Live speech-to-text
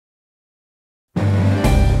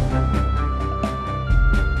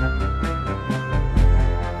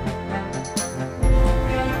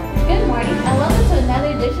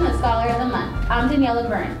I'm Daniela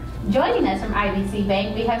Byrne. Joining us from IBC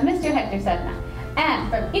Bank, we have Mr. Hector Sedna. And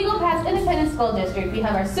from Eagle Pass Independent School District, we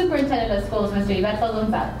have our Superintendent of Schools, Mr. Iberto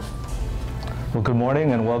Gonzalez. Well, good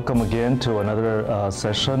morning and welcome again to another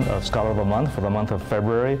session of Scholar of the Month for the month of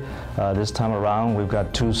February. This time around, we've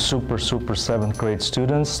got two super 7th grade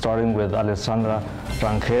students, starting with Alessandra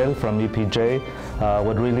Rangel from EPJ.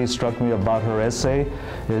 What really struck me about her essay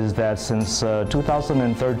is that since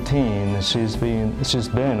 2013, she's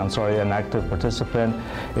been an active participant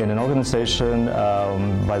in an organization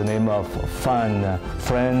by the name of FUN,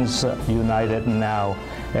 Friends United Now.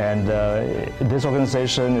 And this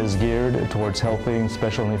organization is geared towards helping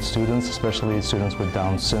special needs students, especially students with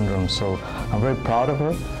Down syndrome. So I'm very proud of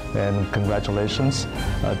her and congratulations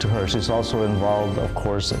to her. She's also involved, of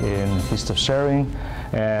course, in Feast of Sharing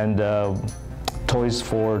and Toys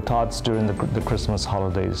for Tots during the Christmas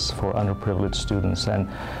holidays for underprivileged students. And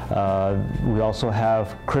we also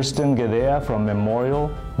have Christian Gedea from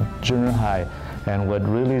Memorial Junior High. And what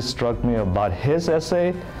really struck me about his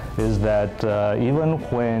essay is that even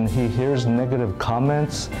when he hears negative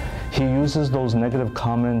comments, he uses those negative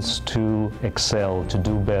comments to excel, to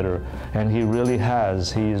do better. And he really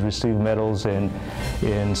has. He's received medals in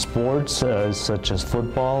sports such as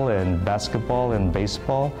football and basketball and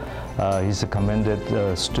baseball. He's a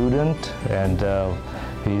commended student, and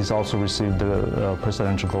he's also received the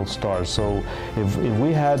Presidential Gold Star. So if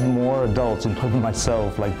we had more adults, including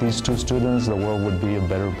myself, like these two students, the world would be a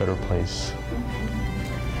better place.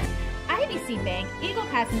 IBC Bank, Eagle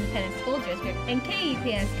Pass Independent School District, and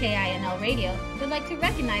KEPS KINL Radio would like to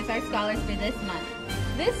recognize our scholars for this month.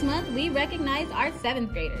 This month, we recognize our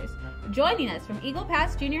 7th graders. Joining us from Eagle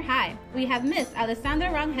Pass Junior High, we have Miss Alessandra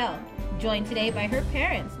Rangel, joined today by her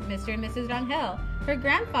parents, Mr. and Mrs. Rangel, her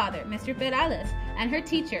grandfather, Mr. Perales, and her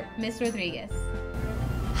teacher, Ms. Rodriguez.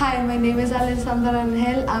 Hi, my name is Alessandra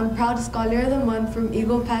Rangel. I'm Proud Scholar of the Month from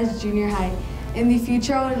Eagle Pass Junior High. In the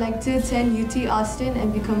future, I would like to attend UT Austin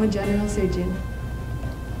and become a general surgeon.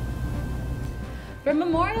 From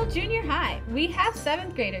Memorial Junior High, we have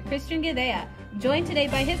 7th grader Christian Gedea, joined today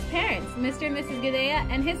by his parents, Mr. and Mrs. Gedea,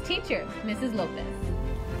 and his teacher, Mrs. Lopez.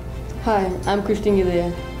 Hi, I'm Christian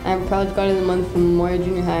Gedea. I'm Proud Scholar of the Month from Memorial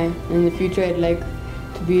Junior High, and in the future I'd like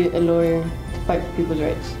to be a lawyer to fight for people's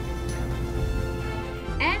rights.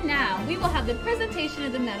 And now, we will have the presentation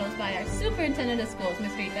of the medals by our Superintendent of Schools,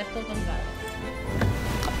 Mr. Iberto Gonzalez.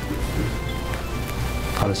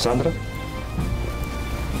 Alessandra?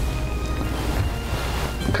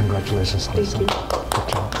 Congratulations, Alessandra. Thank you. Good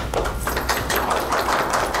job.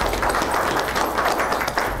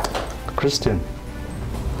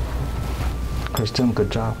 Christian,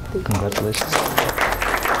 good job. Congratulations.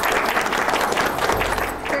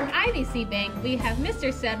 From IBC Bank, we have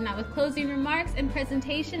Mr. Sedna with closing remarks and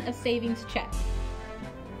presentation of savings checks.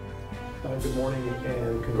 Good morning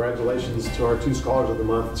and congratulations to our two Scholars of the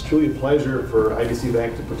Month. It's truly a pleasure for IBC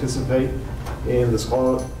Bank to participate in the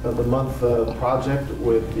Scholar of the Month project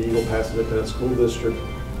with the Eagle Pass Independent School District,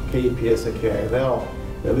 KEPS and KINL.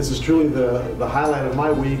 This is truly the highlight of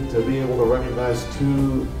my week, to be able to recognize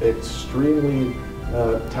two extremely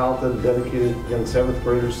talented, dedicated young 7th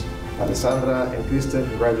graders, Alessandra and Kristen.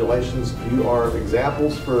 Congratulations. You are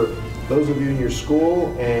examples for those of you in your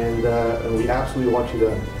school, and we absolutely want you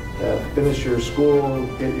to finish your school,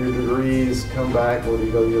 get your degrees, come back, whether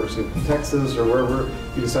you go to the University of Texas or wherever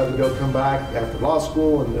you decide to go, come back after law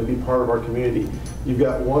school and be part of our community. You've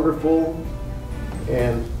got wonderful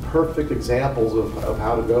and perfect examples of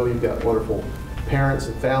how to go. You've got wonderful parents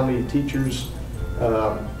and family, teachers,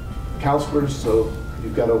 counselors, so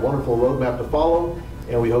you've got a wonderful roadmap to follow,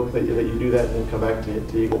 and we hope that you do that and then come back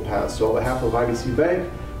to Eagle Pass. So on behalf of IBC Bank,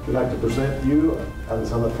 we'd like to present you on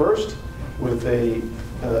the first with a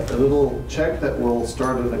little check that will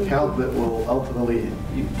start an account that will ultimately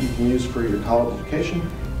you can use for your college education,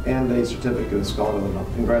 and a certificate of Scholar of the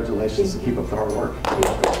Month. Congratulations and keep up the hard work.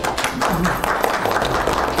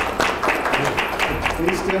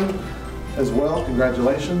 Please, Tim, as well,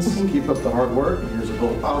 congratulations. Keep up the hard work. Here's a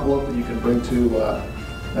little envelope that you can bring to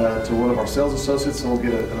one of our sales associates, and we'll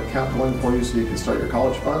get an account going for you so you can start your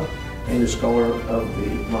college fund and your Scholar of the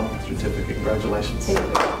Month certificate. Congratulations.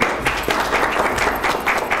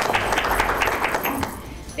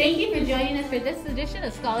 Thank you for joining us for this edition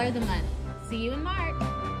of Scholar of the Month. See you in March.